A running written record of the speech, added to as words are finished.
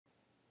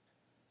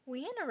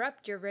We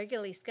interrupt your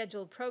regularly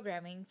scheduled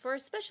programming for a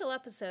special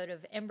episode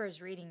of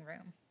Ember's Reading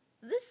Room.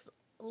 This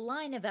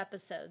line of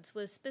episodes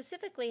was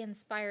specifically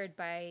inspired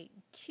by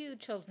two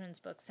children's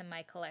books in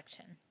my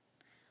collection.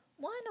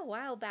 One a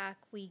while back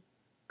we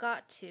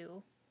got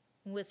to,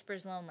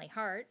 Whisper's Lonely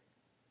Heart.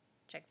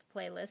 Check the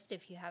playlist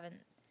if you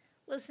haven't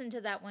listened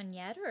to that one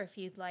yet or if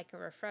you'd like a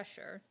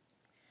refresher.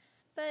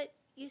 But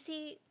you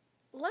see,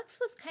 Lux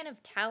was kind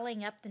of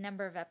tallying up the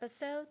number of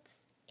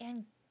episodes,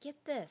 and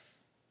get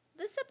this.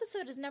 This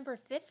episode is number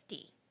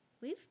 50.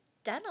 We've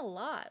done a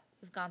lot.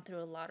 We've gone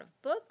through a lot of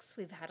books.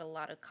 We've had a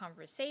lot of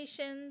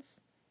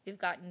conversations. We've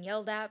gotten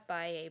yelled at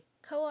by a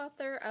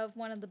co-author of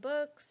one of the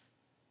books.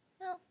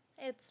 Well,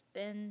 it's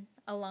been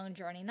a long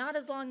journey. Not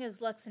as long as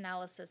Lux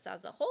Analysis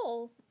as a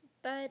whole,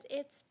 but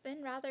it's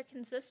been rather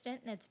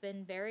consistent and it's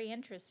been very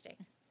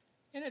interesting.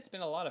 And it's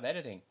been a lot of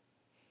editing.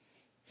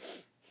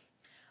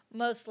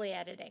 Mostly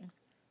editing.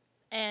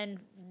 And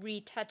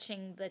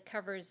retouching the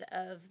covers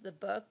of the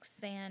books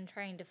and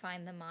trying to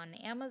find them on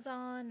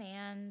Amazon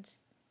and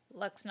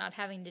Lux not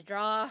having to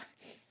draw.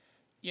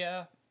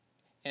 Yeah,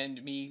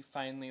 and me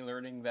finally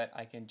learning that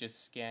I can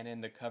just scan in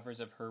the covers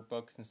of her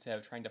books instead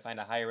of trying to find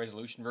a higher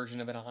resolution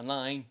version of it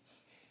online.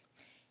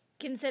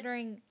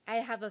 Considering I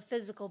have a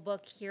physical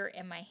book here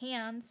in my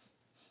hands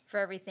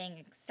for everything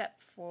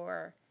except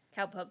for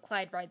Cowpoke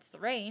Clyde Rides the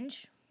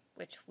Range,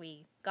 which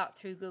we got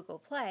through Google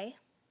Play.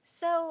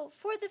 So,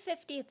 for the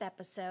 50th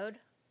episode,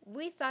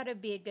 we thought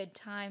it'd be a good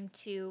time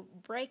to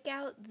break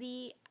out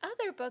the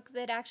other book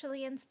that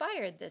actually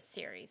inspired this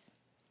series.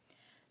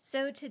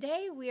 So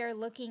today we are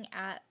looking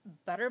at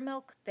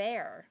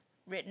Buttermilk-bear,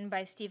 written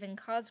by Stephen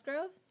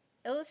Cosgrove,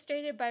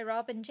 illustrated by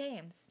Robin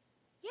James.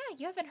 Yeah,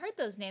 you haven't heard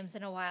those names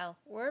in a while.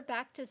 We're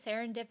back to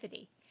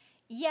Serendipity.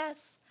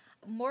 Yes,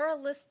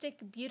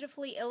 moralistic,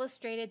 beautifully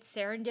illustrated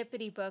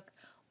Serendipity book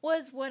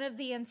was one of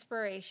the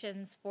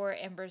inspirations for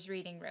Ember's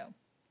Reading Room.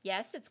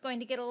 Yes, it's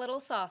going to get a little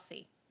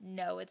saucy.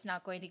 No, it's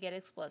not going to get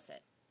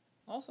explicit.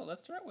 Also,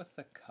 let's start with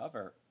the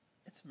cover.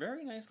 It's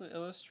very nicely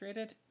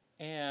illustrated,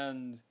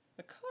 and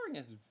the coloring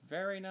is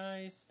very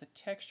nice. The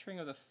texturing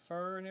of the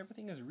fur and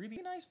everything is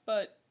really nice,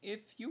 but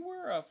if you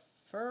were a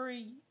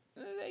furry,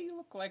 they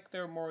look like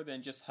they're more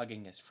than just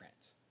hugging as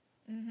friends.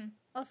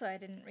 Also, I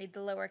didn't read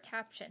the lower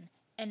caption.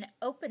 An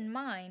open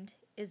mind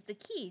is the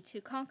key to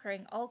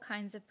conquering all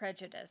kinds of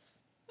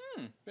prejudice.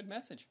 Good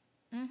message.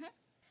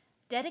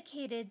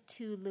 Dedicated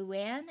to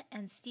Luann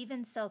and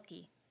Stephen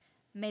Selke.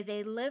 May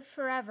they live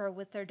forever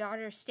with their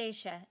daughter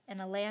Stacia in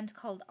a land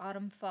called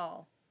Autumn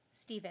Fall.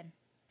 Stephen.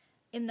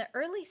 In the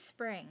early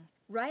spring,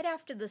 right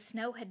after the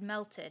snow had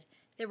melted,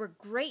 there were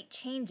great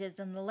changes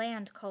in the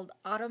land called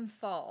Autumn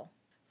Fall.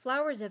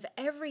 Flowers of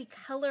every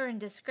color and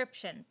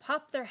description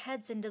popped their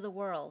heads into the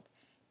world,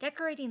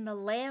 decorating the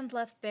land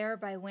left bare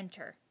by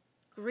winter.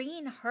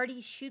 Green, hardy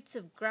shoots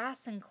of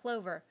grass and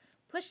clover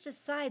pushed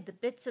aside the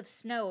bits of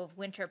snow of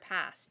winter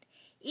past,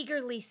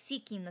 eagerly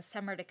seeking the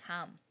summer to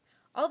come.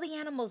 All the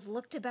animals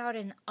looked about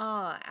in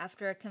awe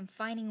after a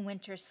confining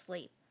winter's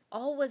sleep.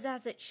 All was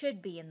as it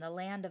should be in the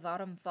land of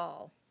Autumn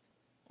Fall.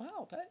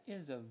 Wow, that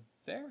is a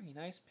very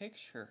nice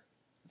picture.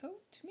 Though,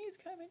 to me, it's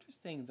kind of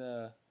interesting.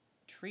 The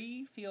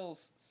tree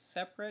feels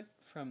separate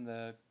from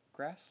the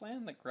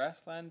grassland. The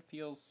grassland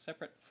feels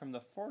separate from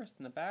the forest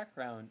in the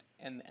background.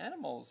 And the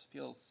animals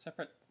feel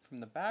separate from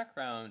the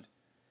background.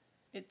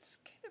 It's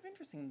kind of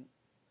interesting.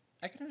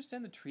 I can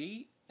understand the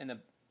tree and the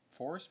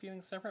forest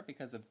feeling separate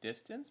because of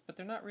distance, but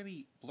they're not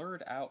really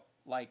blurred out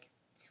like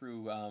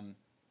through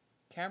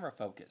camera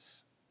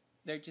focus.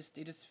 They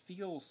just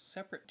feel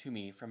separate to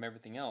me from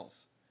everything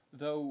else,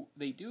 though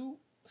they do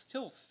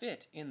still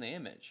fit in the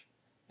image,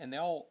 and they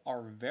all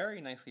are very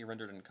nicely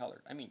rendered and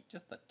colored. I mean,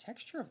 just the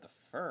texture of the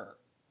fur.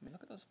 I mean,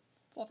 look at those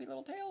fluffy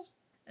little tails.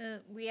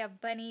 We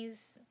have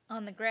bunnies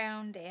on the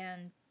ground,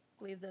 and I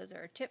believe those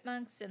are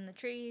chipmunks in the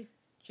trees.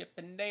 Chip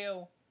and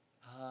Dale.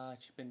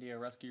 Chip and Dale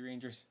Rescue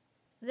Rangers.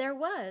 There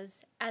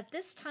was, at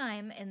this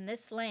time in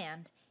this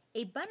land,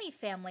 a bunny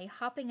family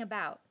hopping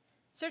about,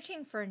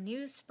 searching for a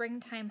new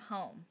springtime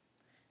home.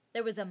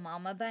 There was a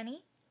mama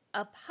bunny,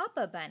 a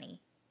papa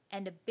bunny,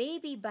 and a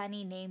baby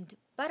bunny named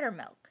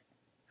Buttermilk,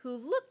 who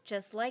looked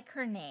just like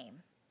her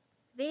name.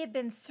 They had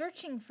been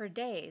searching for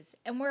days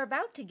and were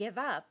about to give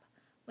up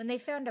when they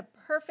found a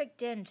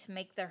perfect inn to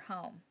make their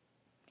home.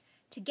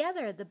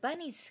 Together, the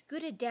bunnies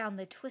scooted down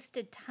the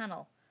twisted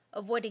tunnel,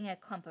 avoiding a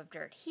clump of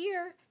dirt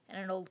here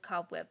and an old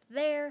cobweb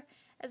there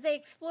as they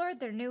explored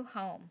their new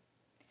home.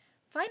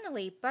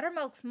 Finally,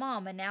 Buttermilk's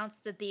mom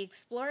announced that the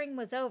exploring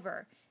was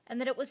over and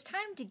that it was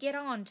time to get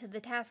on to the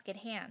task at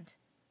hand.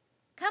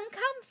 "Come,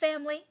 come,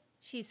 family,"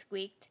 she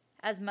squeaked,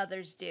 as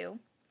mothers do.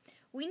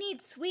 "We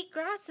need sweet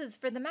grasses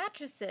for the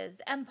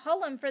mattresses and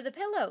pollen for the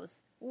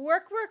pillows.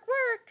 Work, work,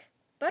 work!"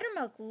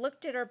 Buttermilk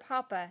looked at her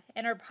papa,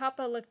 and her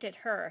papa looked at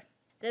her.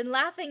 Then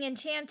laughing and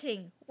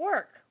chanting,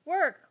 "Work,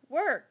 work,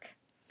 work!"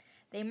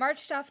 they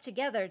marched off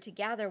together to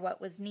gather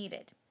what was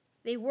needed.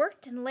 They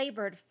worked and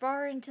labored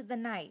far into the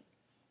night,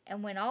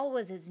 and when all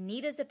was as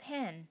neat as a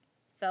pin,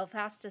 fell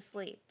fast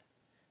asleep.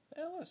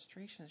 The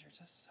illustrations are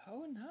just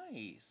so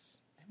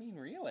nice. I I mean,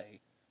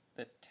 really.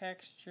 The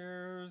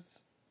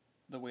textures,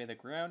 the way the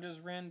ground is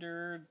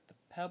rendered, the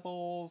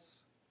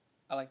pebbles.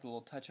 I like the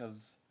little touch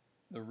of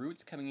the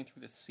roots coming in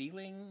through the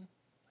ceiling.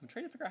 I'm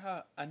trying to figure out how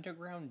an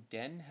underground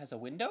den has a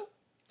window.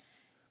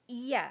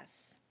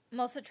 Yes. I'm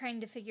also trying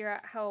to figure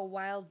out how a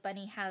wild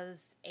bunny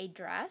has a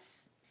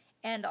dress,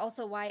 and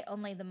also why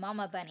only the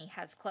mama bunny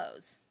has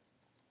clothes.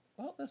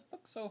 Well, this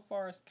book so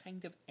far is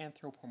kind of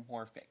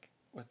anthropomorphic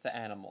with the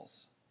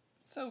animals.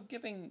 So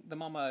giving the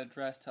mama a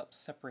dress to help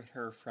separate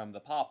her from the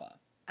papa.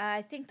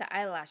 I think the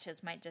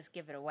eyelashes might just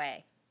give it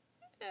away.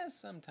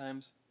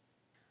 Sometimes.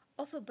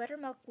 Also,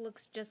 Buttermilk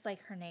looks just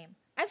like her name.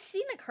 I've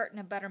seen a carton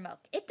of Buttermilk.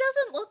 It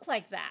doesn't look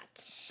like that.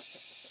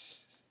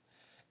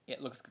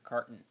 It looks like a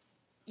carton.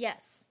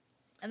 Yes.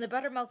 And the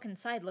buttermilk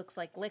inside looks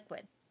like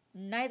liquid.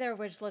 Neither of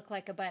which look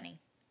like a bunny.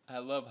 I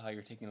love how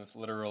you're taking this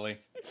literally.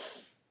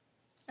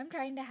 I'm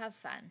trying to have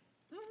fun.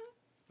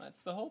 That's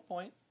the whole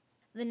point.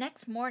 The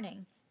next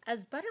morning,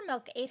 as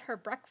Buttermilk ate her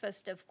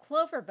breakfast of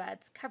clover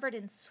buds covered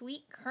in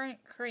sweet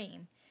currant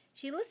cream,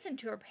 she listened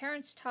to her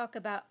parents talk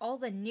about all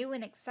the new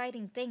and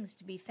exciting things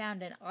to be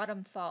found in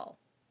autumn-fall.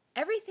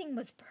 Everything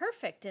was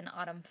perfect in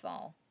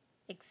autumn-fall,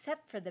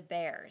 except for the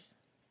bears.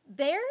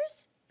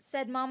 Bears?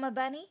 Said Mama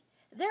Bunny.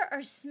 There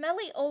are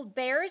smelly old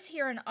bears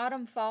here in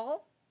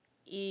autumn-fall?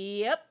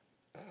 Yep.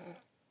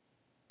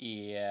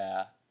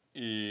 Yeah.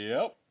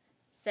 Yep.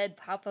 Said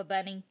Papa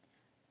Bunny.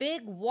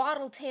 Big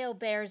wattle-tail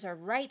bears are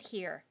right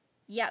here.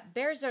 Yet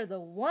bears are the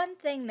one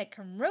thing that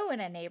can ruin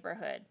a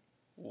neighborhood.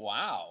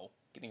 Wow.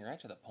 Getting right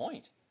to the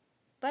point.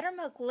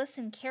 Buttermilk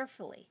listened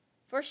carefully,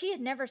 for she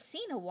had never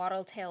seen a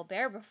wattle-tail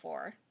bear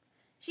before.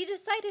 She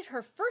decided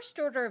her first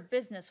order of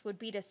business would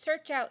be to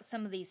search out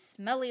some of these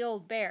smelly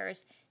old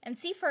bears and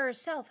see for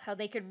herself how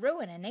they could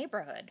ruin a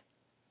neighborhood.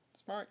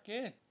 Smart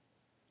kid.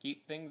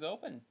 Keep things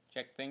open.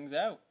 Check things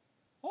out.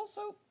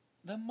 Also,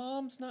 the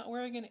mom's not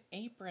wearing an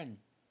apron.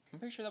 I'm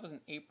pretty sure that was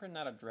an apron,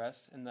 not a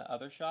dress, in the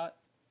other shot.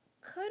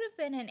 Could have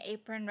been an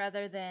apron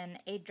rather than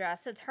a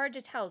dress. It's hard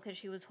to tell because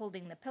she was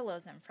holding the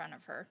pillows in front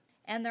of her.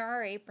 And there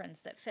are aprons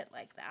that fit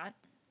like that.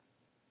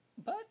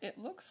 But it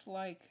looks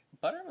like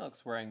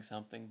Buttermilk's wearing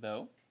something,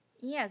 though.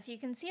 Yes, you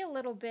can see a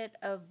little bit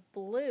of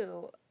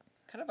blue.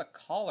 Kind of a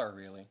collar,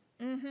 really.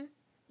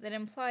 That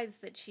implies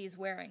that she's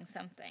wearing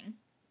something.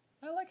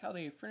 I like how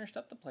they furnished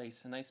up the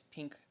place. A nice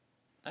pink...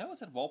 I always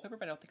said wallpaper,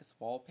 but I don't think it's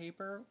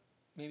wallpaper.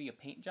 Maybe a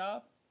paint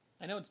job.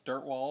 I know it's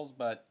dirt walls,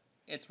 but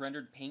it's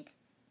rendered pink.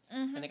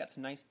 And they got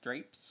some nice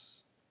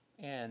drapes.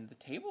 And the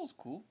table's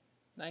cool.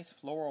 Nice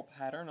floral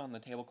pattern on the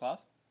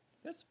tablecloth.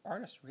 This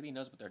artist really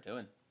knows what they're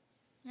doing.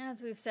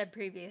 As we've said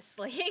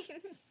previously,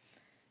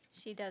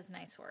 she does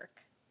nice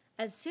work.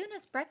 As soon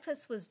as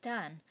breakfast was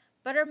done,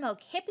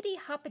 Buttermilk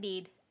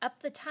hippity-hoppitied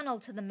up the tunnel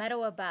to the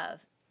meadow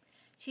above.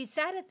 She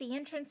sat at the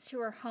entrance to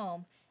her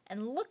home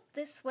and looked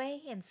this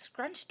way and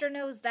scrunched her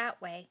nose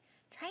that way,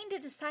 trying to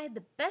decide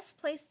the best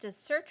place to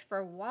search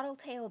for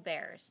wattle-tail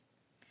bears.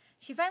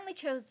 She finally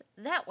chose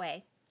that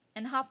way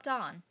and hopped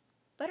on.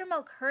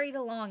 Buttermilk hurried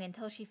along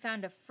until she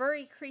found a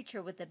furry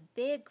creature with a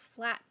big,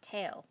 flat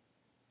tail.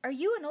 "Are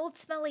you an old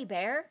smelly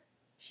bear?"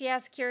 she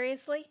asked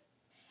curiously.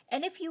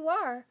 "And if you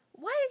are,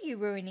 why are you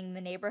ruining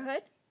the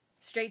neighborhood?"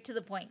 Straight to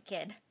the point,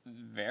 kid.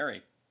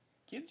 Very.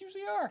 Kids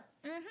usually are.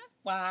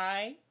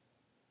 Why?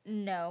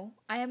 "No,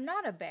 I am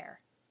not a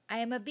bear. I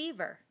am a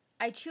beaver.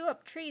 I chew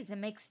up trees and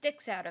make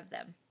sticks out of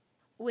them."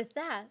 With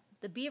that,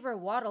 the beaver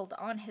waddled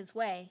on his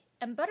way,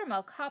 and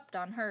Buttermilk hopped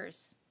on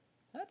hers.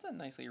 That's a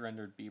nicely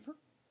rendered beaver.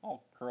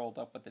 All curled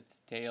up with its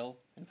tail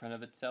in front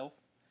of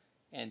itself.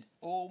 And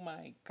oh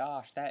my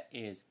gosh, that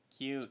is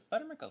cute.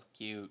 Buttermilk's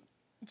cute.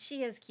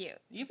 She is cute.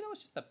 Even though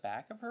it's just the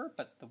back of her,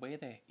 but the way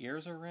the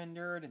ears are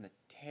rendered and the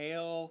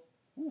tail.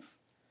 Oof.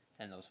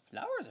 And those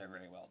flowers are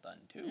very well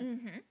done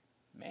too.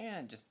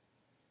 Man, just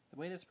the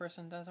way this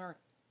person does art.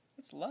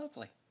 It's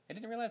lovely. I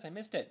didn't realize I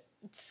missed it.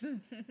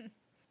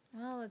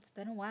 Well, it's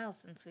been a while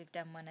since we've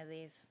done one of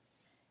these.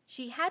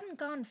 She hadn't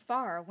gone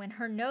far when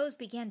her nose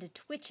began to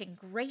twitch in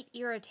great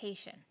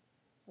irritation.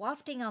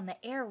 Wafting on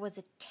the air was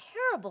a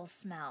terrible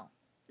smell.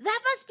 "That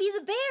must be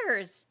the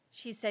bears,"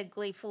 she said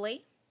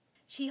gleefully.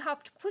 She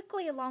hopped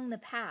quickly along the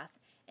path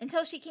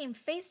until she came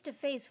face to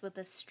face with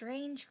a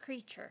strange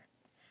creature.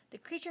 The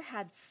creature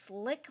had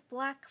slick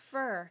black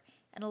fur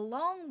and a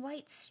long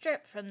white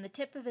strip from the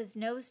tip of his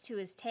nose to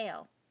his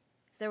tail.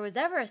 If there was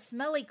ever a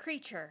smelly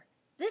creature,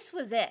 this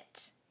was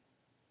it.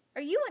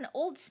 "Are you an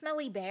old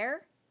smelly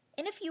bear?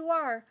 And if you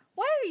are,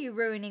 why are you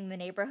ruining the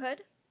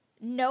neighborhood?"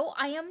 "No,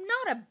 I am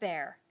not a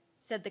bear,"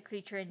 said the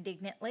creature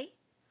indignantly.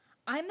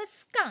 "I'm a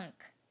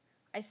skunk.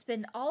 I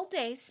spend all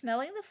day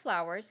smelling the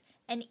flowers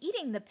and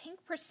eating the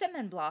pink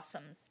persimmon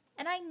blossoms,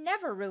 and I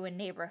never ruin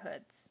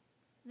neighborhoods."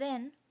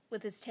 Then,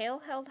 with his tail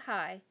held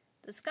high,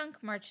 the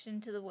skunk marched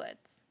into the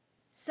woods.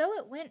 So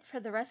it went for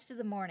the rest of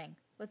the morning,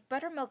 with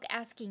Buttermilk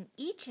asking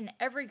each and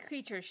every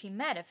creature she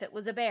met if it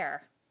was a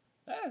bear.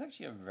 That is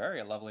actually a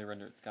very lovely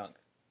rendered skunk.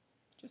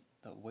 Just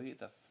the way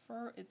the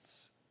fur,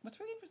 what's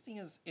really interesting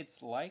is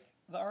it's like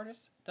the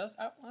artist does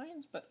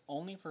outlines, but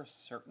only for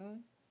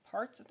certain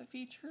parts of the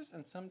features,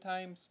 and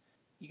sometimes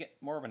you get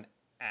more of an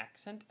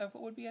accent of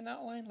what would be an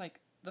outline.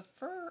 Like the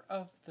fur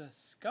of the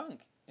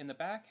skunk in the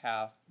back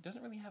half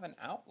doesn't really have an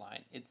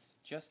outline. It's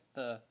just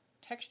the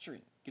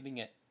texturing giving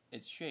it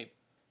its shape.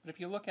 But if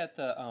you look at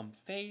the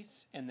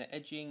face and the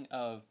edging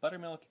of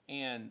Buttermilk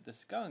and the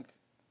skunk,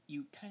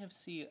 you kind of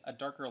see a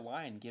darker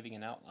line giving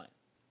an outline.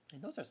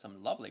 And those are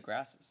some lovely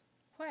grasses.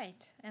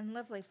 Quite, and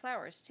lovely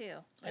flowers too.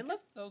 I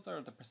guess those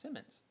are the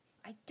persimmons.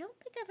 I don't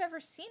think I've ever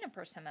seen a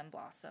persimmon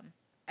blossom.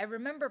 I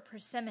remember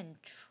persimmon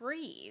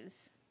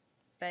trees,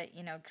 but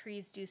you know,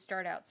 trees do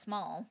start out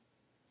small.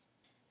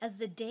 As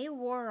the day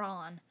wore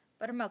on,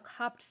 Buttermilk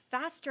hopped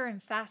faster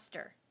and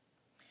faster.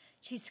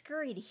 She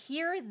scurried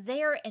here,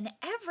 there, and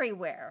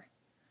everywhere,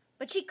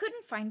 but she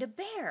couldn't find a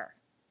bear.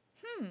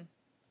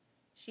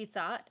 She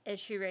thought as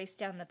she raced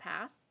down the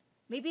path.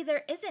 Maybe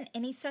there isn't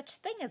any such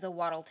thing as a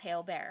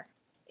wattle-tail bear.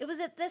 It was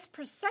at this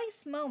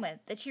precise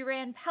moment that she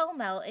ran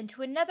pell-mell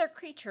into another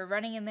creature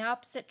running in the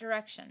opposite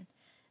direction.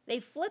 They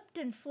flipped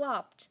and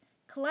flopped,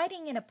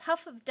 colliding in a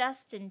puff of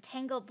dust and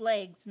tangled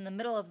legs in the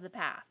middle of the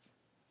path.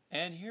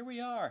 And here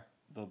we are,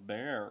 the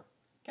bear.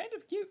 Kind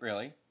of cute,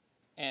 really.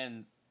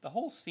 And the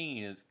whole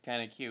scene is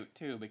kind of cute,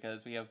 too,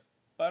 because we have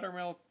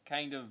Buttermilk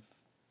kind of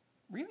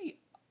really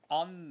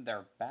on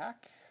their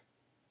back.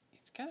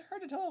 It's kind of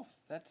hard to tell if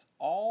that's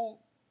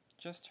all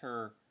just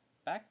her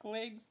back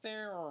legs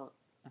there, or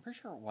I'm pretty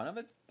sure one of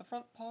it's the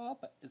front paw,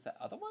 but is that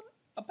other one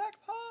a back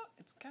paw?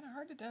 It's kind of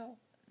hard to tell.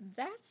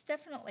 That's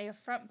definitely a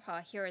front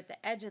paw here at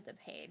the edge of the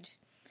page,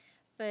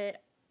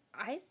 but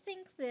I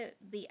think that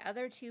the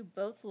other two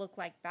both look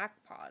like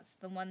back paws,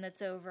 the one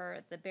that's over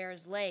the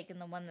bear's leg and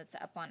the one that's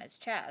up on his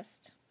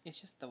chest. It's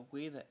just the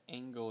way the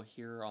angle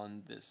here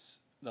on this,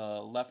 the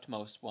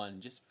leftmost one,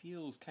 just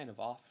feels kind of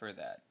off for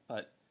that,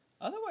 but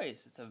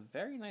otherwise it's a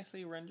very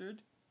nicely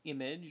rendered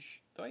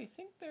image, though I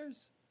think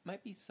there's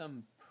might be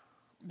some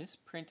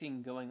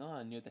misprinting going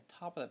on near the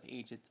top of the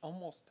page. It's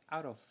almost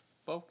out of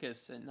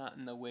focus and not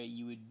in the way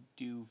you would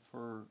do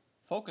for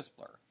focus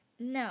blur.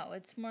 No,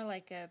 it's more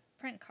like a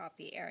print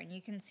copy error, and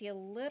you can see a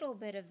little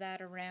bit of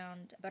that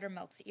around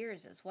Buttermilk's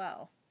ears as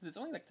well. It's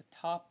only like the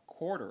top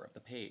quarter of the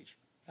page.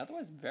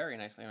 Otherwise, very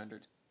nicely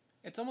rendered.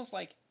 It's almost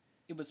like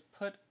it was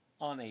put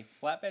on a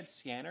flatbed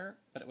scanner,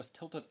 but it was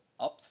tilted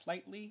up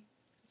slightly,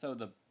 so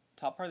the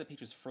top part of the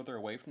page was further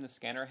away from the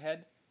scanner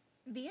head.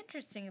 It'd be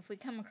interesting if we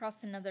come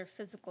across another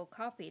physical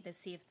copy to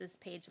see if this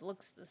page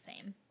looks the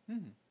same.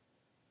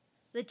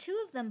 The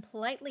two of them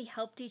politely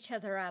helped each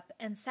other up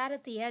and sat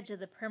at the edge of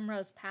the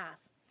primrose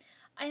path.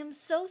 "I am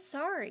so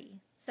sorry,"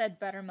 said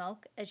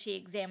Buttermilk as she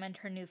examined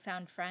her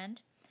newfound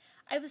friend.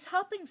 "I was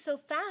hopping so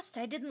fast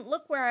I didn't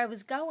look where I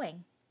was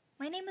going.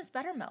 My name is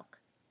Buttermilk.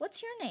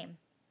 What's your name?"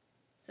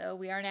 So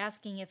we aren't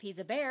asking if he's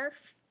a bear.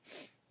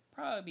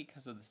 Probably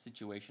because of the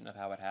situation of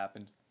how it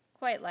happened.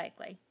 Quite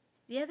likely.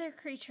 The other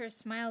creature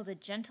smiled a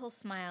gentle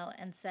smile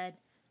and said,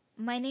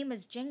 "My name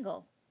is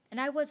Jingle, and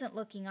I wasn't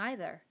looking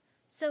either,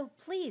 so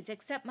please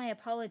accept my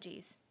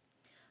apologies.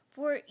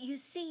 For, you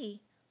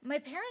see, my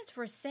parents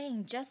were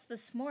saying just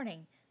this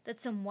morning that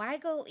some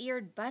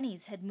waggle-eared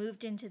bunnies had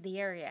moved into the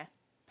area.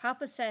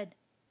 Papa said,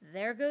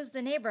 'There goes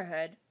the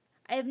neighborhood.'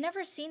 I have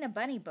never seen a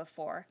bunny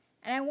before,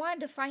 and I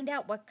wanted to find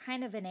out what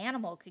kind of an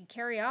animal could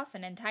carry off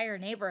an entire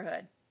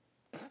neighborhood."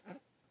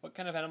 What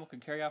kind of animal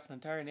could carry off an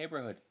entire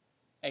neighborhood?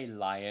 A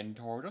lion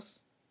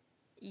tortoise?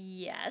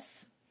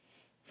 Yes.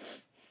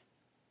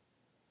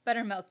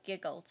 Buttermilk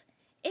giggled.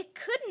 "It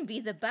couldn't be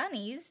the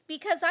bunnies,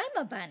 because I'm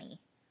a bunny.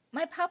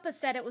 My papa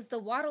said it was the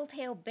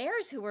wattle-tail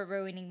bears who were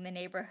ruining the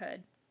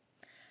neighborhood."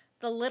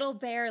 The little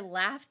bear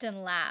laughed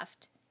and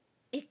laughed.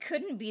 "It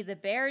couldn't be the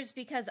bears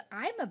because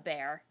I'm a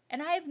bear,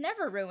 and I have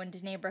never ruined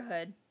a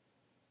neighborhood."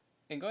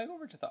 And going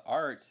over to the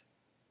art,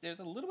 there's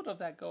a little bit of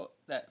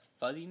that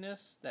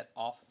fuzziness, that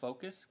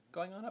off-focus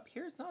going on up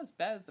here. It's not as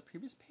bad as the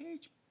previous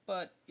page,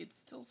 but it's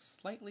still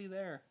slightly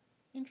there.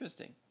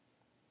 Interesting.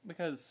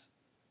 Because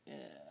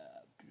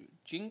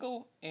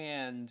Jingle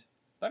and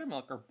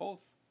Buttermilk are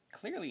both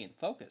clearly in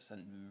focus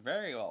and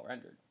very well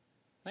rendered.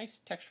 Nice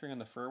texturing on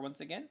the fur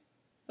once again.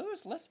 Though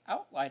there's less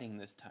outlining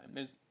this time.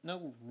 There's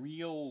no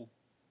real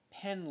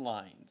pen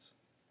lines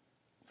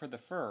for the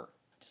fur.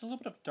 Just a little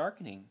bit of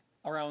darkening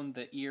around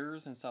the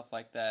ears and stuff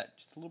like that.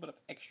 Just a little bit of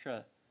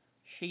extra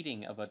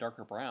shading of a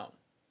darker brown.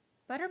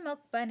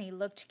 Buttermilk Bunny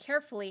looked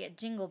carefully at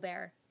Jingle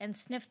Bear and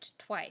sniffed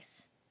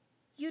twice.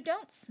 "You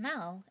don't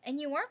smell,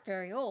 and you aren't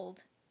very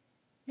old.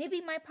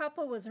 Maybe my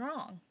papa was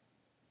wrong."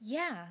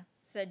 "Yeah,"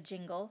 said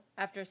Jingle,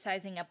 after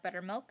sizing up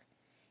Buttermilk.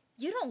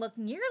 "You don't look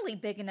nearly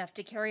big enough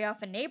to carry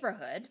off a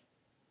neighborhood.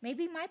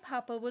 Maybe my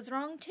papa was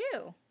wrong,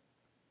 too."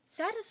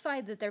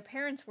 Satisfied that their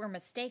parents were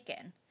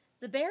mistaken,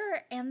 the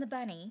bear and the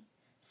bunny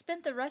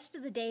spent the rest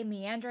of the day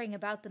meandering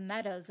about the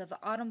meadows of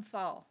autumn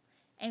fall,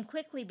 and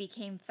quickly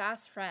became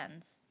fast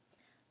friends.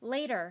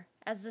 Later,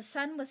 as the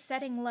sun was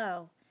setting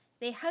low,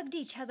 they hugged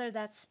each other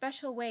that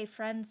special way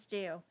friends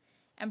do,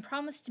 and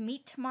promised to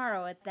meet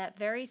tomorrow at that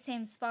very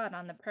same spot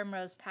on the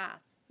primrose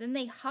path. Then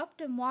they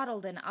hopped and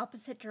waddled in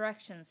opposite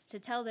directions to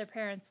tell their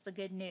parents the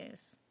good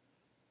news.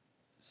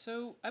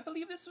 So, I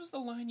believe this was the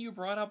line you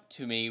brought up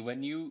to me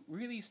when you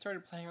really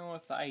started playing around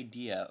with the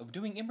idea of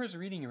doing Ember's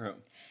reading room.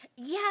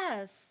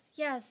 Yes,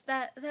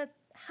 that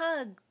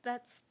hug,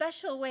 that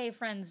special way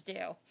friends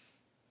do.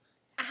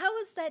 How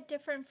is that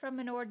different from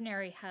an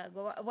ordinary hug?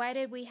 Why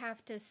did we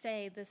have to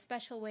say the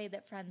special way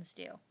that friends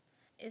do?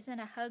 Isn't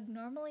a hug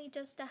normally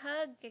just a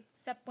hug,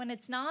 except when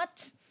it's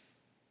not?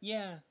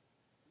 Yeah.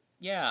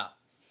 Though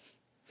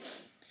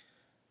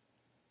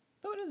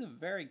it is a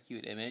very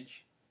cute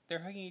image. They're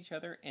hugging each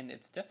other, and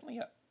it's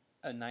definitely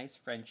a nice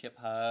friendship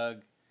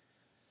hug.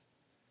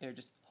 They're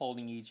just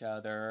holding each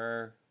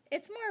other.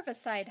 It's more of a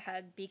side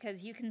hug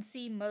because you can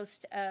see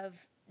most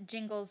of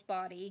Jingle's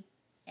body,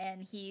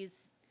 and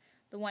he's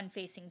the one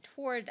facing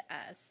toward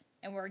us,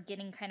 and we're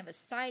getting kind of a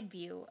side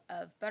view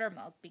of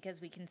Buttermilk because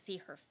we can see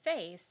her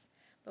face,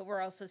 but we're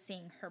also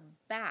seeing her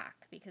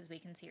back because we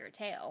can see her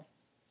tail.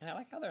 And I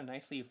like how they're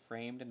nicely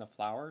framed in the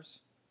flowers,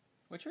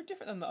 which are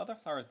different than the other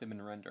flowers they've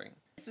been rendering.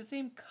 It's the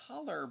same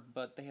color,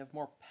 but they have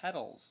more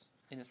petals,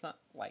 and it's not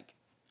like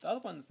the other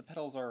ones. The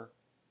petals are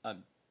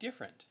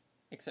different,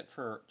 except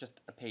for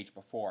just a page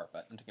before,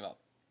 but I'm talking about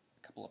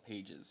a couple of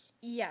pages.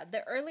 Yeah,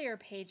 the earlier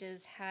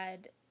pages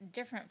had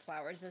different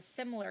flowers, a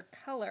similar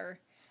color,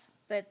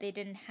 but they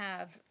didn't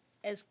have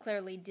as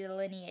clearly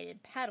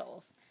delineated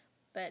petals.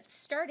 But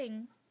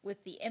starting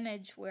with the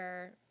image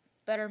where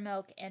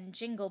Buttermilk and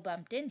Jingle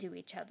bumped into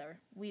each other,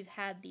 we've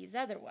had these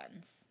other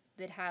ones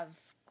that have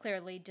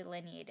clearly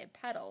delineated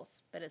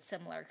petals, but a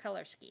similar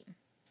color scheme.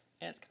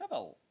 And it's kind of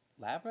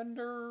a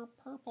lavender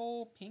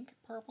purple, pink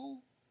purple.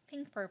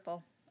 Pink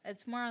purple.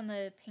 It's more on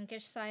the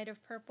pinkish side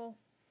of purple.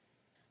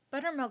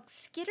 Buttermilk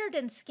skittered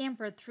and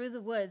scampered through the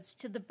woods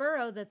to the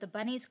burrow that the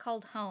bunnies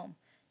called home.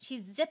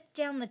 She zipped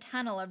down the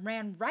tunnel and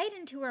ran right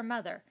into her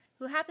mother,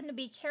 who happened to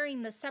be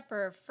carrying the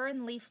supper of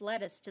fern leaf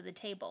lettuce to the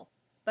table.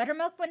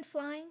 Buttermilk went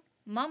flying,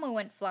 Mama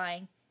went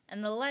flying,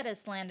 and the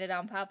lettuce landed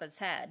on Papa's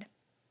head.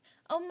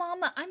 "Oh,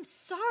 Mama, I'm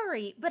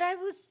sorry, but I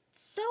was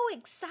so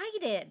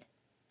excited,"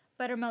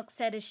 Buttermilk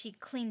said as she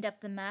cleaned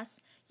up the mess.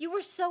 "You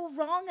were so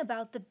wrong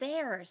about the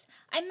bears.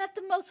 I met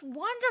the most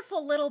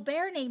wonderful little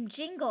bear named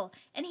Jingle,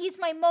 and he's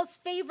my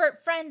most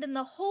favorite friend in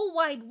the whole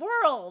wide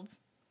world."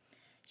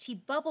 She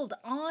bubbled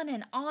on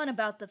and on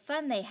about the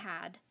fun they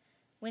had,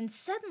 when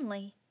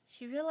suddenly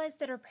she realized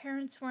that her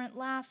parents weren't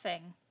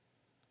laughing.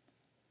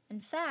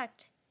 In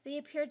fact, they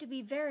appeared to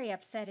be very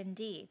upset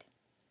indeed.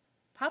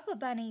 Papa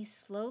Bunny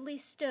slowly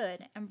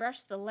stood and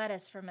brushed the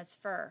lettuce from his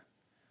fur.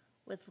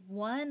 With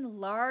one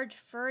large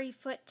furry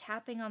foot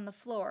tapping on the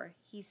floor,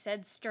 he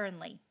said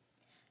sternly,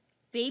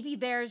 "Baby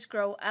bears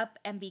grow up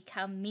and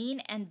become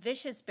mean and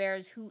vicious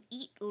bears who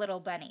eat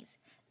little bunnies.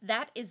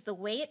 That is the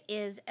way it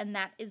is, and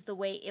that is the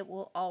way it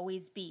will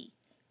always be.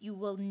 You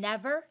will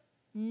never,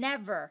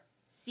 never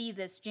see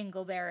this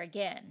Jingle Bear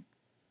again."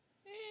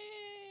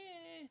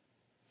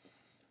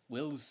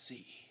 We'll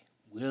see.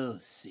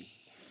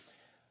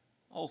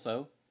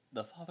 Also,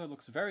 the father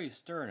looks very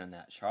stern in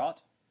that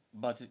shot,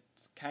 but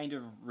it's kind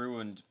of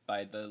ruined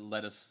by the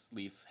lettuce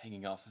leaf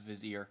hanging off of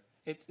his ear.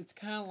 It's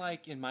kind of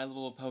like in My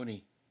Little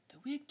Pony. The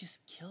wig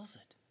just kills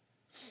it.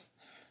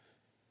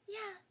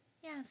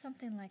 Yeah,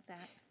 something like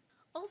that.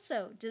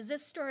 Also, does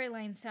this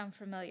storyline sound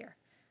familiar?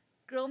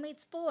 Girl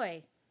meets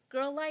boy.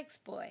 Girl likes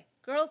boy.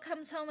 Girl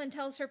comes home and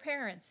tells her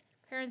parents.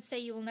 Parents say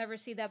you will never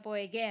see that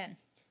boy again.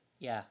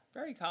 Yeah,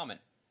 very common.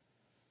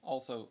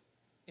 Also,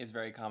 is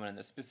very common in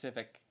the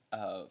specific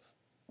of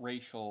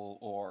racial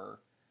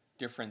or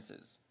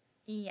differences.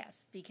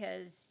 Yes,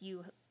 because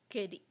you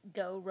could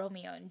go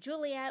Romeo and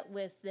Juliet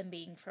with them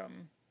being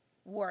from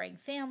warring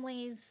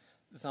families.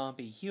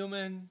 Zombie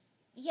human.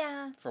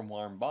 Yeah. From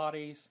Warm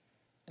Bodies.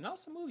 An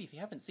awesome movie if you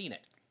haven't seen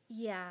it.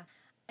 Yeah,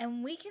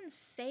 and we can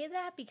say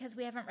that because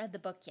we haven't read the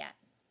book yet.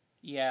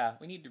 Yeah,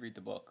 we need to read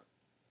the book.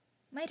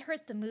 Might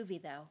hurt the movie,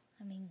 though.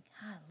 I mean,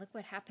 look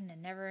what happened to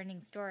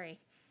Never-Ending Story.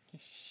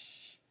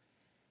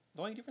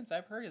 The only difference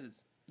I've heard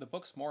is the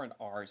book's more in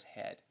R's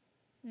head.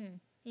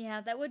 Yeah,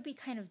 that would be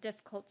kind of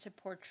difficult to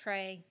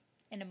portray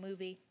in a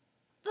movie.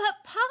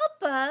 "But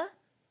Papa,"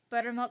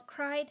 Buttermilk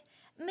cried,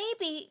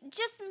 "maybe,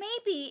 just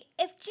maybe,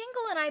 if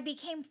Jingle and I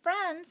became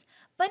friends,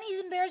 bunnies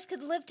and bears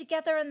could live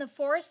together in the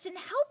forest and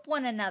help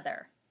one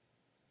another."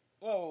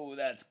 Whoa,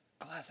 that's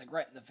classic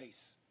right in the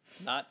face.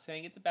 Not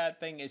saying it's a bad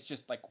thing, it's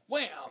just like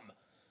wham!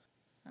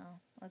 Oh,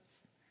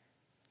 let's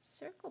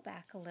circle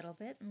back a little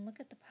bit and look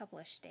at the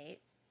published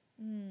date.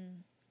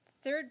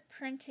 Third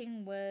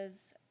printing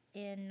was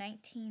in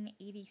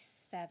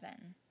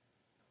 1987.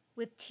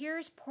 With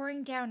tears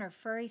pouring down her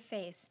furry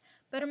face,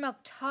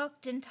 Buttermilk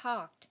talked and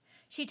talked.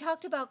 She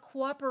talked about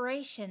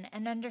cooperation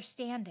and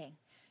understanding.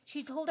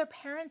 She told her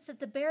parents that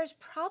the bears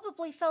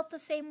probably felt the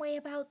same way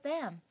about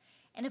them,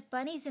 and if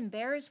bunnies and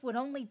bears would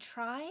only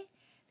try,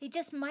 they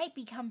just might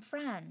become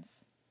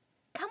friends.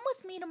 "Come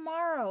with me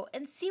tomorrow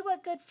and see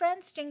what good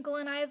friends Jingle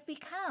and I have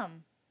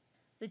become."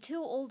 The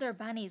two older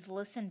bunnies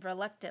listened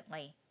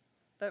reluctantly,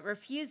 but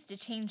refused to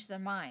change their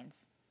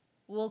minds.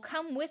 "We'll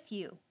come with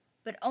you,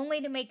 but only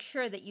to make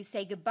sure that you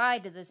say goodbye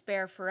to this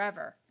bear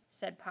forever,"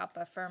 said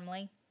Papa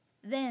firmly.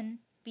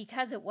 Then,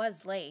 Because it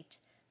was late,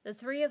 the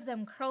three of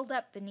them curled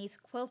up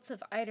beneath quilts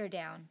of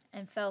eiderdown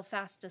and fell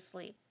fast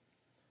asleep.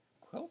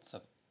 Quilts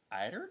of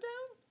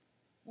eiderdown?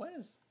 What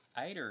is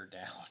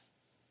eiderdown?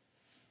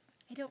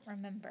 I don't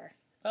remember.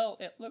 Well,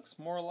 it looks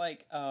more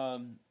like,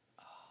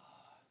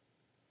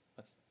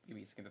 maybe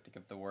he's gonna think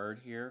of the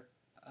word here.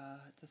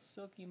 It's a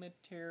silky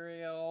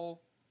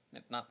material.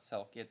 Not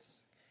silk,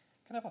 it's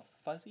kind of a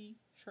fuzzy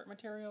shirt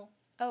material.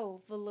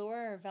 Oh,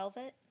 velour or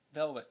velvet?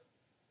 Velvet.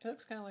 It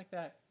looks kind of like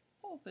that.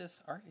 All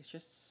this art is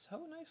just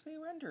so nicely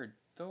rendered,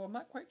 though I'm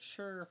not quite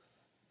sure if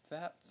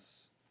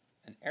that's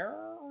an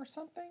error or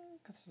something,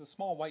 because there's a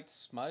small white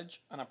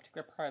smudge on a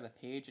particular part of the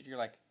page that you're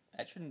like,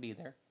 that shouldn't be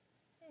there.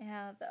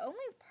 Yeah, the only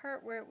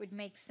part where it would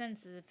make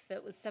sense is if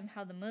it was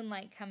somehow the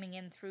moonlight coming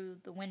in through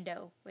the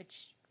window,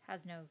 which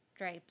has no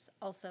drapes.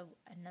 Also,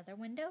 another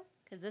window?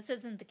 Because this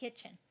isn't the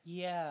kitchen.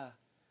 Yeah.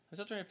 I'm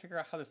still trying to figure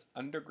out how this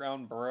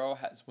underground burrow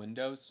has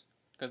windows,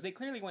 because they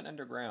clearly went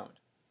underground.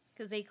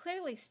 Because they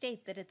clearly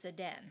state that it's a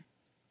den.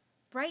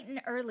 Bright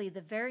and early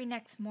the very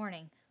next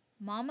morning,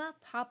 Mama,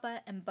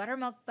 Papa, and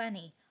Buttermilk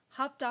Bunny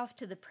hopped off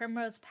to the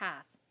primrose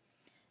path.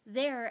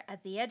 There,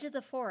 at the edge of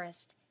the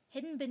forest,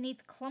 hidden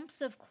beneath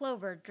clumps of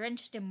clover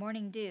drenched in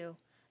morning dew,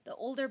 the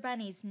older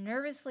bunnies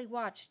nervously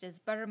watched as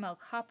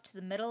Buttermilk hopped to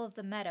the middle of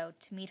the meadow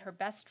to meet her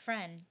best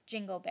friend,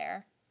 Jingle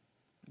Bear.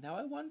 Now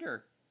I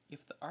wonder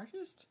if the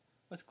artist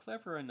was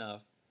clever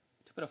enough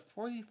to put a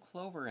 4-leaf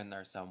clover in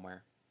there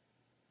somewhere.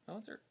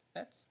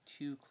 That's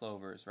 2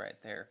 clovers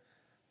right there.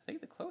 I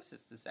think the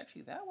closest is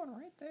actually that one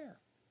right there.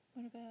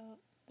 What about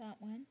that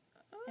one?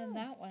 And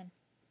that one?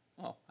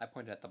 Well, I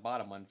pointed at the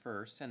bottom one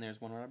first, and there's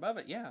one right above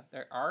it. Yeah,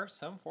 there are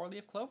some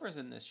 4-leaf clovers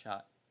in this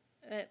shot.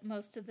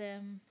 Most of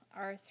them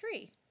are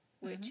 3,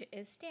 which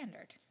is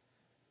standard.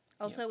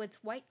 Also,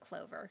 It's white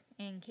clover,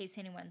 in case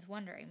anyone's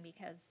wondering,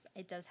 because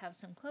it does have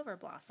some clover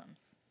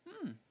blossoms.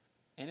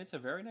 And it's a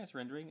very nice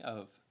rendering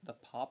of the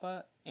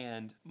Papa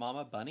and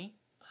Mama Bunny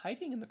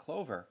hiding in the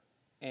clover,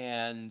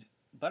 and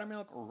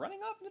Buttermilk running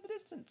off into the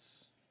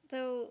distance.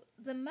 Though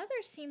the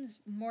mother seems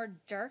more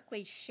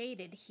darkly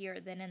shaded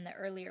here than in the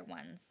earlier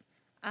ones.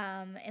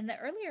 In the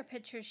earlier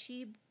picture,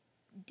 she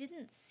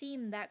didn't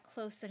seem that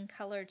close in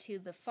color to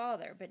the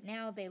father, but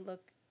now they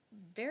look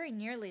very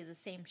nearly the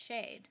same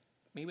shade.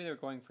 Maybe they're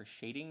going for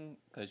shading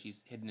because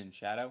she's hidden in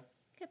shadow?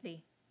 Could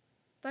be.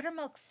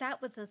 Buttermilk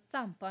sat with a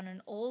thump on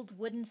an old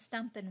wooden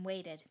stump and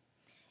waited.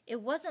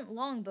 It wasn't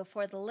long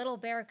before the little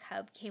bear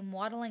cub came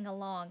waddling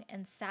along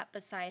and sat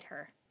beside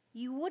her.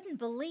 "You wouldn't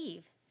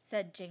believe,"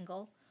 said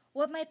Jingle,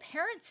 "what my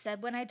parents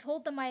said when I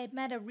told them I had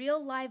met a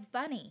real live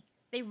bunny.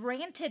 They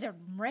ranted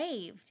and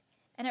raved,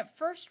 and at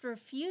first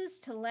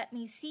refused to let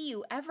me see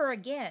you ever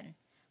again,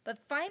 but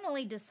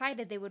finally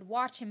decided they would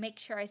watch and make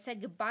sure I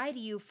said goodbye to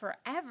you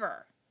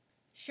forever."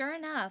 Sure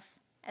enough,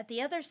 at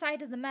the other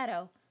side of the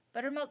meadow,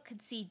 Buttermilk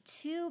could see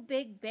 2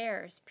 big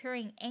bears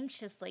peering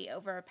anxiously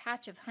over a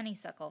patch of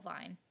honeysuckle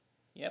vine.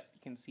 Yep, you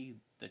can see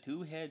the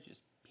 2 heads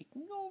just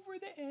peeking over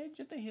the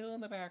edge of the hill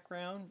in the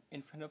background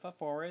in front of a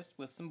forest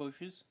with some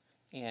bushes,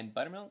 and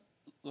Buttermilk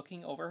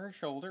looking over her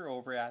shoulder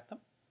over at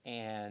them,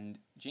 and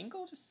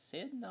Jingle just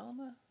sitting on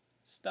the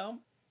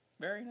stump,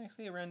 very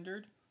nicely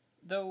rendered.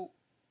 Though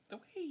the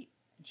way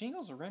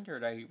Jingle's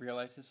rendered, I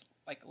realize, is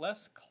like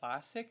less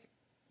classic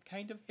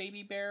kind of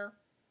baby bear,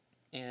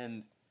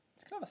 and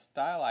it's kind of a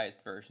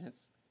stylized version.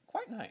 It's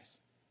quite nice.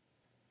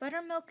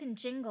 Buttermilk and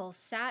Jingle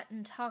sat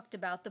and talked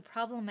about the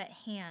problem at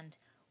hand,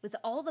 with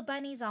all the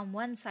bunnies on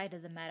one side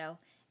of the meadow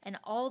and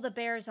all the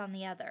bears on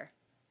the other.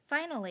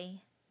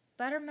 Finally,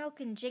 Buttermilk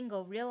and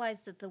Jingle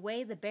realized that the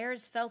way the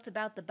bears felt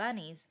about the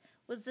bunnies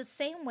was the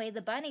same way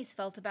the bunnies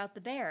felt about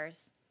the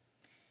bears.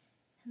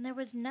 And there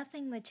was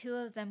nothing the 2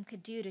 of them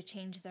could do to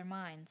change their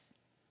minds.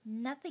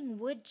 Nothing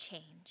would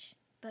change,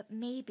 but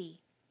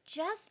maybe,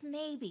 just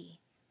maybe,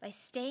 by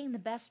staying the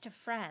best of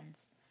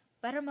friends,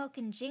 Buttermilk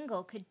and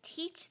Jingle could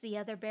teach the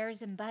other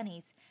bears and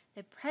bunnies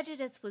that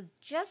prejudice was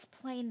just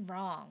plain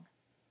wrong.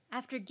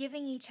 After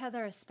giving each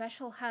other a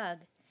special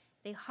hug,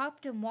 they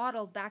hopped and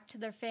waddled back to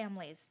their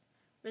families,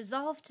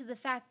 resolved to the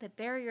fact that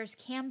barriers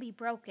can be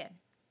broken,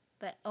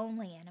 but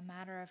only in a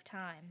matter of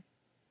time.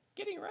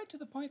 Getting right to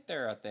the point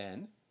there at the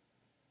end.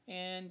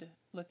 And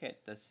look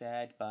at the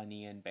sad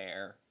bunny and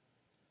bear.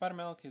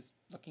 Buttermilk is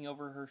looking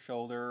over her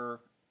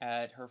shoulder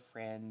at her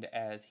friend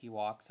as he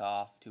walks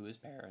off to his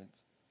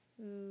parents.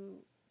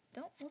 Who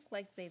don't look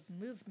like they've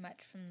moved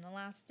much from the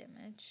last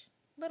image.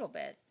 A little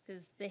bit,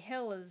 because the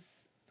hill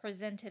is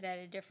presented at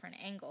a different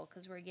angle,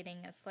 because we're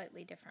getting a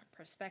slightly different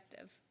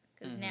perspective.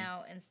 Because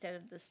now, instead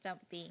of the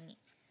stump being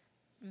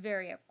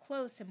very up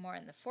close and more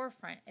in the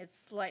forefront, it's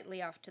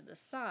slightly off to the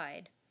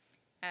side,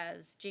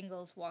 as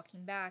Jingle's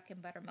walking back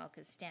and Buttermilk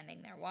is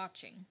standing there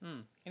watching.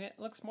 And it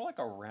looks more like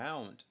a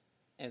round,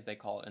 as they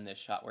call it in this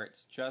shot, where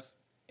it's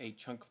just a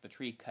chunk of the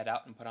tree cut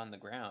out and put on the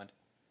ground.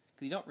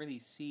 Because you don't really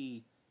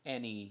see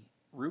any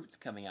roots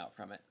coming out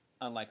from it,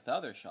 unlike the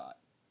other shot.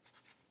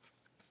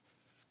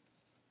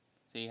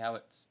 See how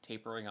it's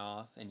tapering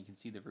off and you can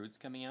see the roots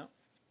coming out?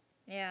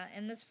 Yeah,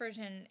 in this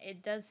version,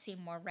 it does seem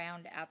more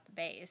round at the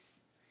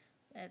base.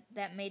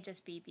 That may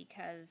just be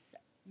because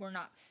we're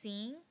not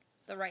seeing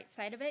the right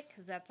side of it,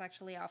 because that's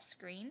actually off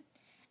screen,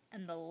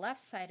 and the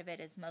left side of it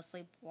is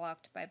mostly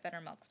blocked by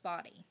Buttermilk's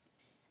body.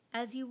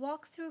 As you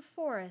walk through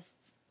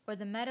forests or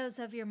the meadows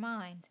of your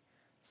mind,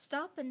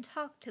 stop and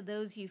talk to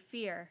those you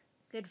fear.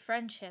 Good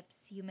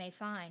friendships you may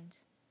find.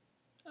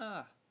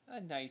 Ah,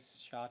 a nice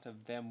shot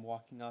of them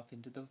walking off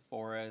into the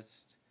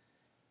forest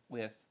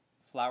with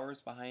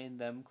flowers behind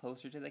them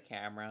closer to the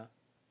camera,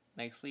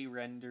 nicely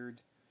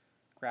rendered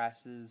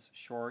grasses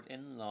short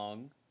and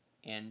long,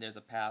 and there's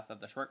a path of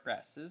the short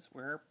grasses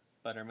where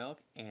Buttermilk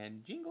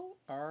and Jingle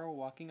are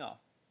walking off.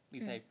 At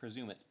least I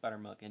presume it's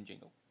Buttermilk and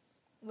Jingle.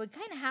 Would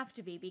kind of have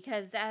to be,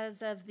 because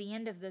as of the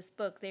end of this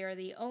book, they are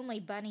the only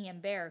bunny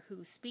and bear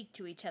who speak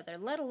to each other,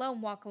 let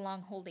alone walk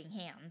along holding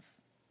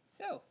hands.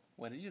 So,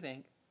 what did you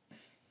think?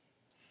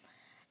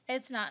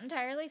 It's not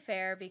entirely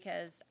fair,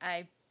 because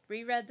I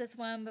reread this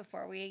one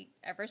before we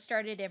ever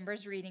started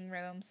Ember's reading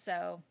room,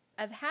 so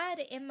I've had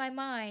in my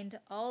mind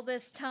all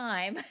this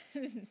time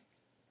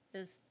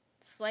this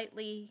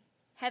slightly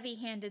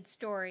heavy-handed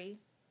story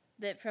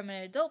that from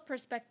an adult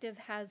perspective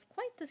has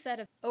quite the set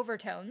of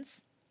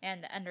overtones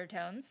and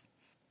undertones,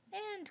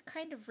 and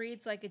kind of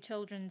reads like a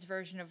children's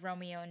version of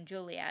Romeo and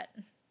Juliet.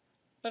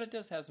 But it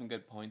does have some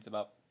good points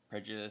about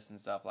prejudice and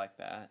stuff like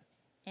that.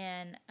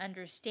 And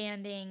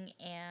understanding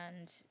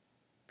and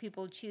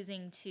people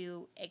choosing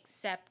to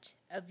accept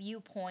a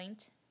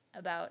viewpoint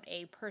about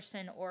a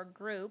person or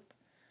group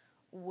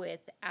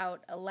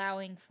without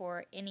allowing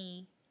for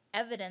any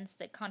evidence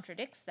that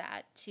contradicts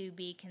that to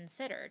be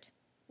considered,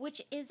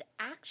 which is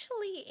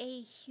actually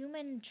a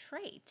human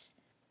trait.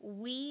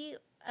 We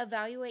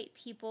evaluate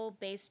people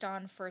based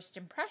on first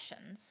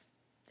impressions.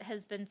 It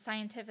has been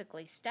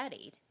scientifically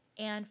studied,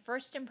 and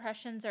first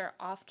impressions are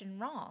often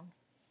wrong,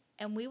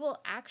 and we will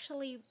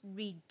actually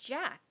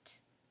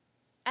reject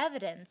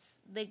evidence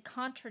that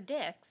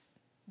contradicts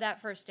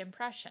that first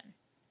impression.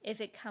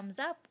 If it comes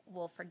up,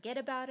 we'll forget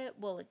about it,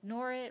 we'll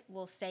ignore it,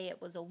 we'll say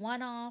it was a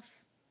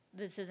one-off.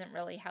 This isn't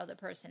really how the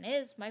person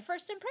is. My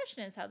first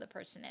impression is how the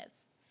person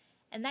is.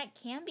 And that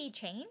can be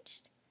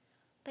changed,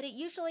 but it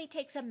usually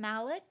takes a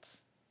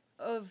mallet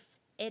of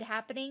it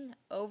happening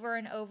over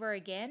and over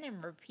again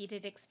in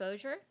repeated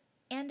exposure.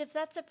 And if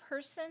that's a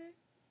person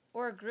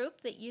or a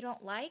group that you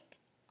don't like,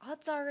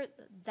 odds are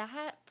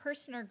that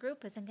person or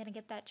group isn't going to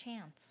get that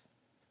chance.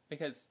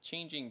 Because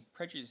changing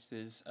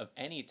prejudices of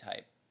any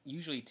type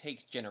usually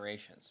takes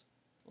generations.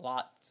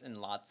 Lots and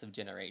lots of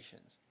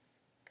generations.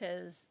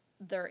 Because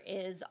there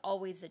is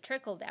always a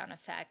trickle-down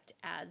effect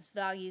as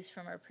values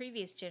from a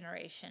previous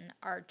generation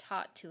are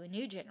taught to a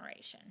new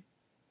generation.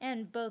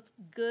 And both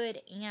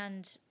good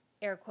and,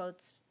 air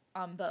quotes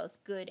on both,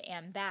 good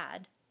and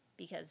bad,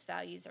 because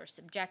values are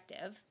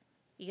subjective,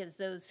 because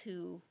those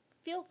who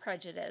feel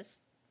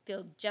prejudiced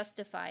feel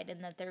justified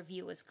in that their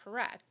view is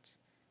correct.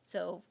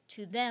 So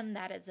to them,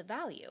 that is a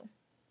value.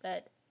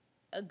 But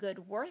a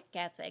good work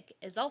ethic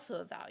is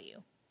also a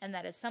value, and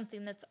that is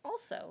something that's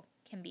also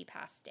can be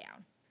passed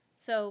down.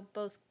 So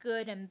both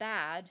good and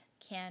bad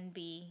can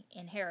be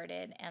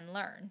inherited and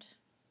learned.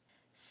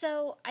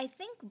 So I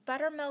think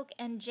Buttermilk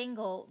and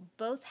Jingle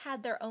both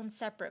had their own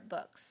separate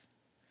books,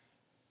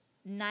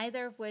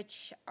 neither of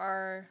which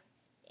are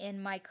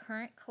in my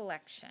current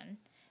collection,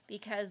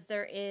 because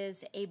there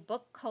is a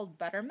book called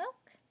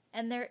Buttermilk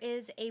and there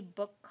is a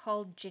book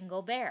called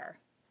Jingle Bear.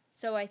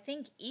 So I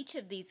think each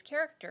of these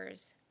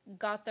characters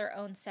got their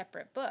own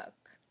separate book.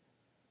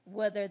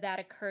 Whether that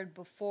occurred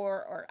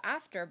before or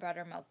after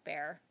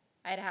Buttermilk-bear,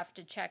 I'd have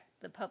to check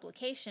the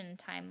publication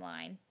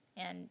timeline,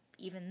 and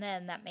even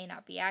then that may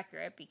not be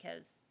accurate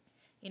because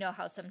you know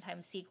how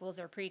sometimes sequels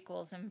are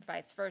prequels and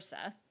vice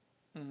versa.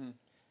 Mm-hmm.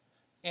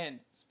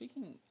 And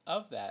speaking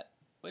of that,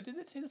 what did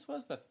it say this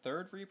was, the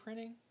third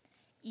reprinting?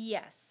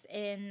 Yes,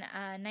 in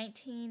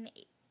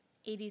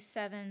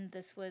 1987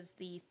 this was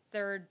the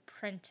third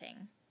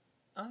printing.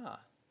 Ah,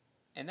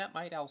 and that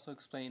might also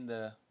explain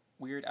the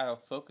weird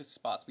out-of-focus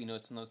spots we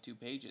noticed on those 2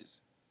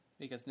 pages,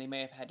 because they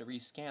may have had to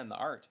rescan the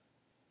art.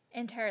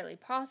 Entirely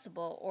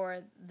possible,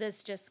 or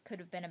this just could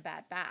have been a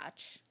bad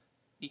batch.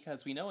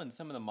 Because we know in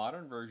some of the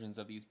modern versions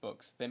of these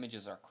books, the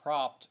images are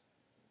cropped.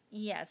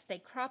 Yes, they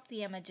crop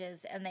the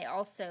images, and they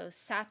also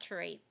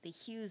saturate the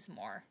hues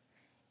more.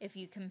 If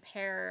you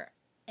compare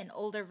an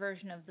older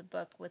version of the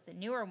book with the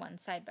newer one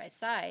side by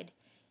side,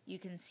 you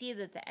can see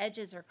that the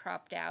edges are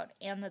cropped out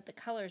and that the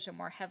colors are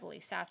more heavily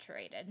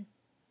saturated.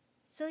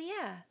 So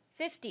yeah,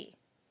 50.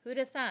 Who'd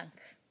have thunk?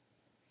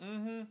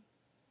 Mm-hmm.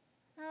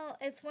 Well,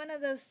 it's one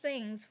of those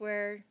things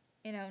where,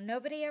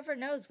 nobody ever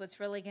knows what's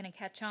really going to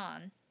catch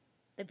on.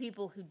 The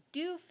people who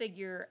do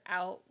figure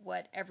out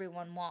what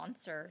everyone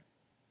wants are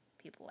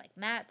people like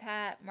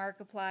MatPat,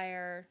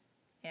 Markiplier,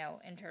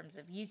 in terms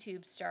of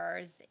YouTube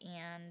stars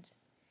and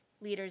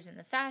leaders in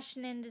the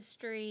fashion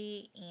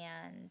industry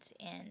and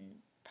in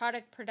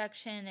product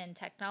production and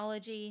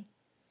technology.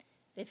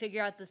 They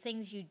figure out the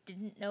things you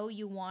didn't know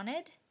you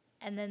wanted,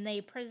 and then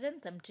they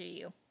present them to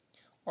you.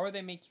 Or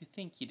they make you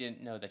think you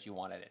didn't know that you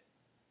wanted it.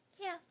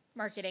 Yeah,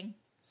 marketing.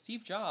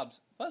 Steve Jobs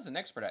was an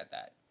expert at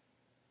that.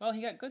 Well,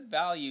 he got good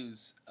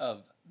values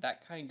of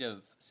that kind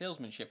of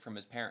salesmanship from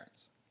his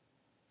parents.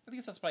 At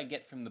least that's what I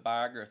get from the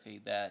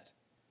biography that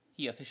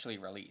he officially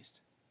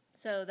released.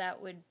 So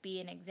that would be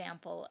an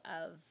example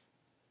of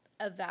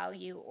a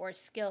value or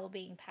skill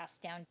being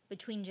passed down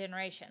between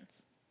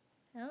generations.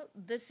 Well,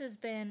 this has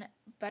been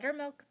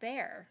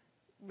Buttermilk-bear,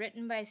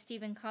 written by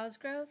Stephen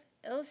Cosgrove,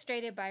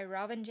 illustrated by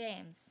Robin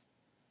James.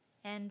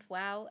 And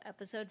wow,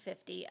 episode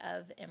 50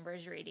 of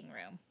Ember's Reading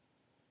Room.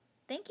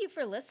 Thank you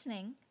for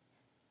listening.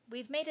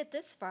 We've made it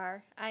this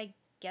far. I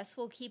guess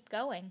we'll keep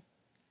going.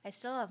 I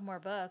still have more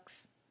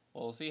books.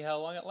 We'll see how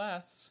long it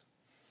lasts.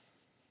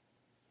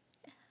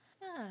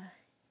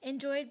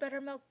 Enjoyed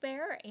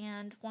Buttermilk-bear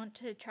and want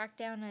to track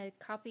down a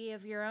copy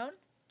of your own?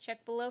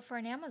 Check below for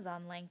an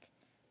Amazon link.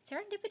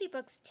 Serendipity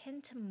books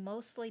tend to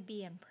mostly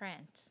be in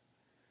print.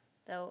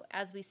 Though,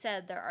 as we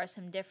said, there are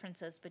some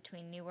differences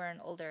between newer and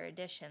older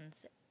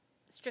editions.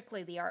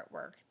 Strictly the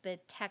artwork. The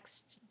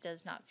text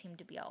does not seem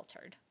to be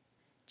altered.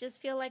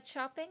 Just feel like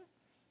shopping?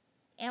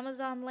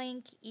 Amazon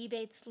link,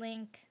 Ebates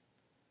link.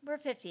 We're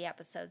 50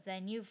 episodes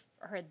in. You've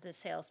heard the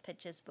sales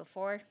pitches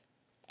before.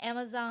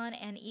 Amazon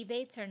and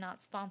Ebates are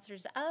not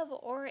sponsors of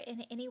or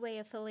in any way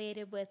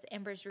affiliated with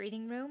Ember's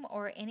Reading Room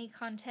or any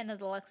content of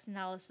the Lux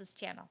Analysis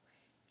channel.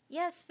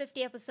 Yes,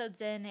 50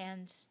 episodes in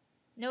and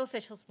no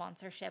official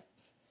sponsorship.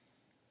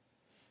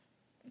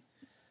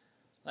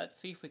 Let's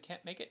see if we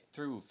can't make it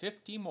through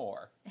 50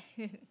 more.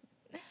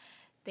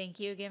 Thank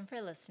you again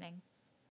for listening.